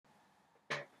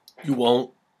You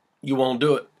won't. You won't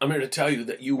do it. I'm here to tell you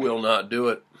that you will not do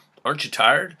it. Aren't you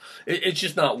tired? It's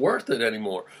just not worth it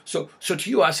anymore. So to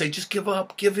you, I say, just give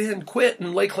up, give in, quit,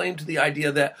 and lay claim to the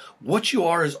idea that what you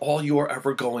are is all you are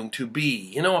ever going to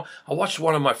be. You know, I watched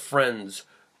one of my friends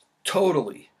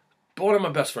totally, one of my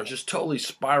best friends just totally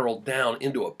spiraled down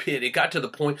into a pit. It got to the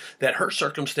point that her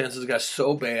circumstances got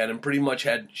so bad and pretty much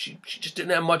she just didn't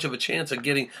have much of a chance of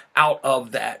getting out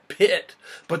of that pit.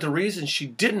 But the reason she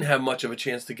didn't have much of a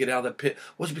chance to get out of that pit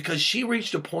was because she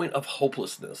reached a point of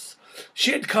hopelessness.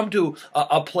 She had come to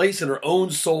a place in her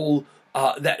own soul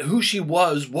that who she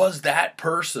was that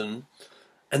person.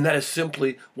 And that is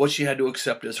simply what she had to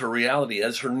accept as her reality,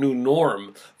 as her new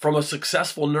norm. From a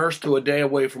successful nurse to a day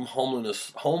away from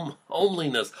homelessness.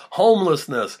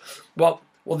 Well,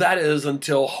 that is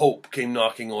until hope came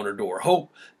knocking on her door.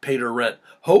 Hope paid her rent.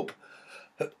 Hope,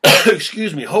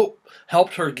 hope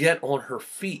helped her get on her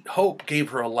feet. Hope gave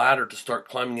her a ladder to start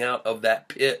climbing out of that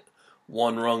pit,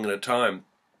 one rung at a time.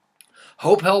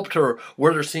 Hope helped her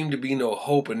where there seemed to be no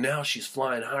hope, and now she's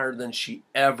flying higher than she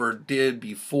ever did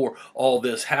before all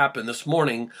this happened. This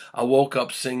morning, I woke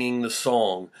up singing the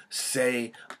song,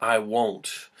 Say I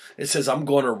Won't. It says, I'm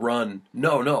going to run.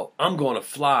 No, I'm going to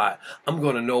fly. I'm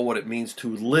going to know what it means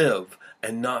to live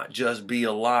and not just be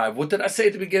alive. What did I say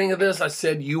at the beginning of this? I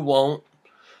said, you won't.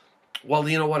 Well,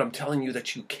 you know what? I'm telling you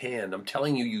that you can. I'm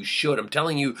telling you you should. I'm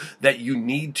telling you that you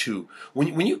need to.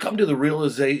 When you come to the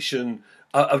realization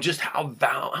of just how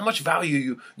much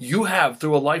value you have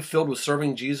through a life filled with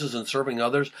serving Jesus and serving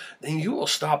others, then you will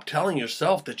stop telling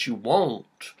yourself that you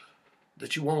won't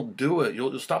do it.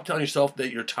 You'll stop telling yourself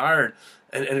that you're tired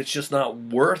and it's just not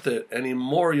worth it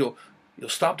anymore. You'll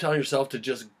stop telling yourself to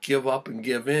just give up and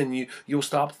give in. You'll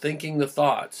stop thinking the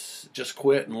thoughts. Just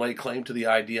quit and lay claim to the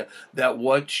idea that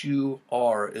what you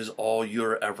are is all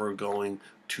you're ever going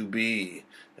to be.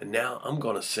 And now I'm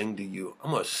going to sing to you. I'm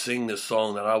going to sing this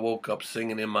song that I woke up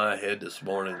singing in my head this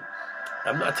morning.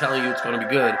 I'm not telling you it's going to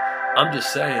be good. I'm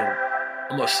just saying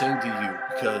I'm going to sing to you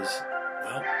because,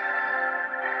 well,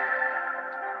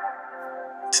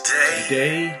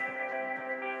 today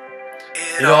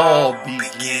it all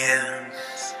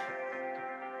begins.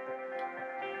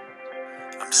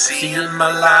 I'm seeing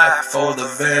my life for the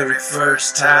very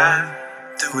first time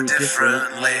through a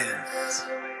different lens.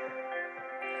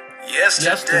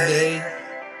 Yesterday,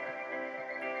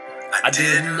 I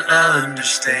didn't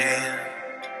understand.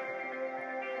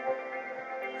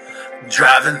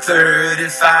 Driving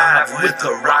 35 with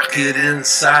a rocket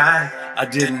inside. I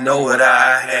didn't know what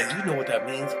I had. Do you know what that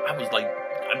means? I was like,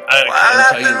 I can't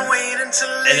tell you.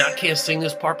 And I can't sing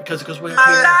this part because it goes way up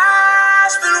here.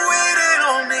 Life's been waiting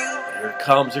on me. Here it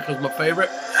comes. Here comes my favorite.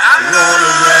 I'm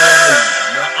gonna run.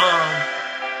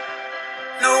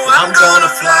 No, I'm gonna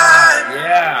fly.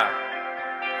 Yeah.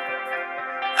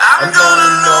 I'm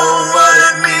gonna know what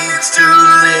it means to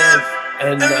live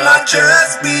and not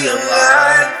just be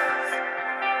alive.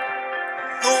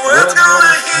 The world's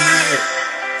gonna hear,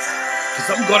 'cause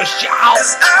I'm gonna shout.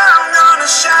 'Cause I'm gonna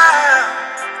shout.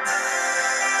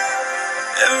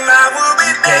 And I will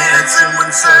be dancing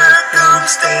when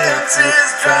circumstances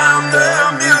drown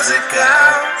the music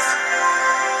out.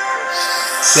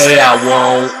 Say I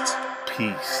won't.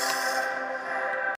 Peace.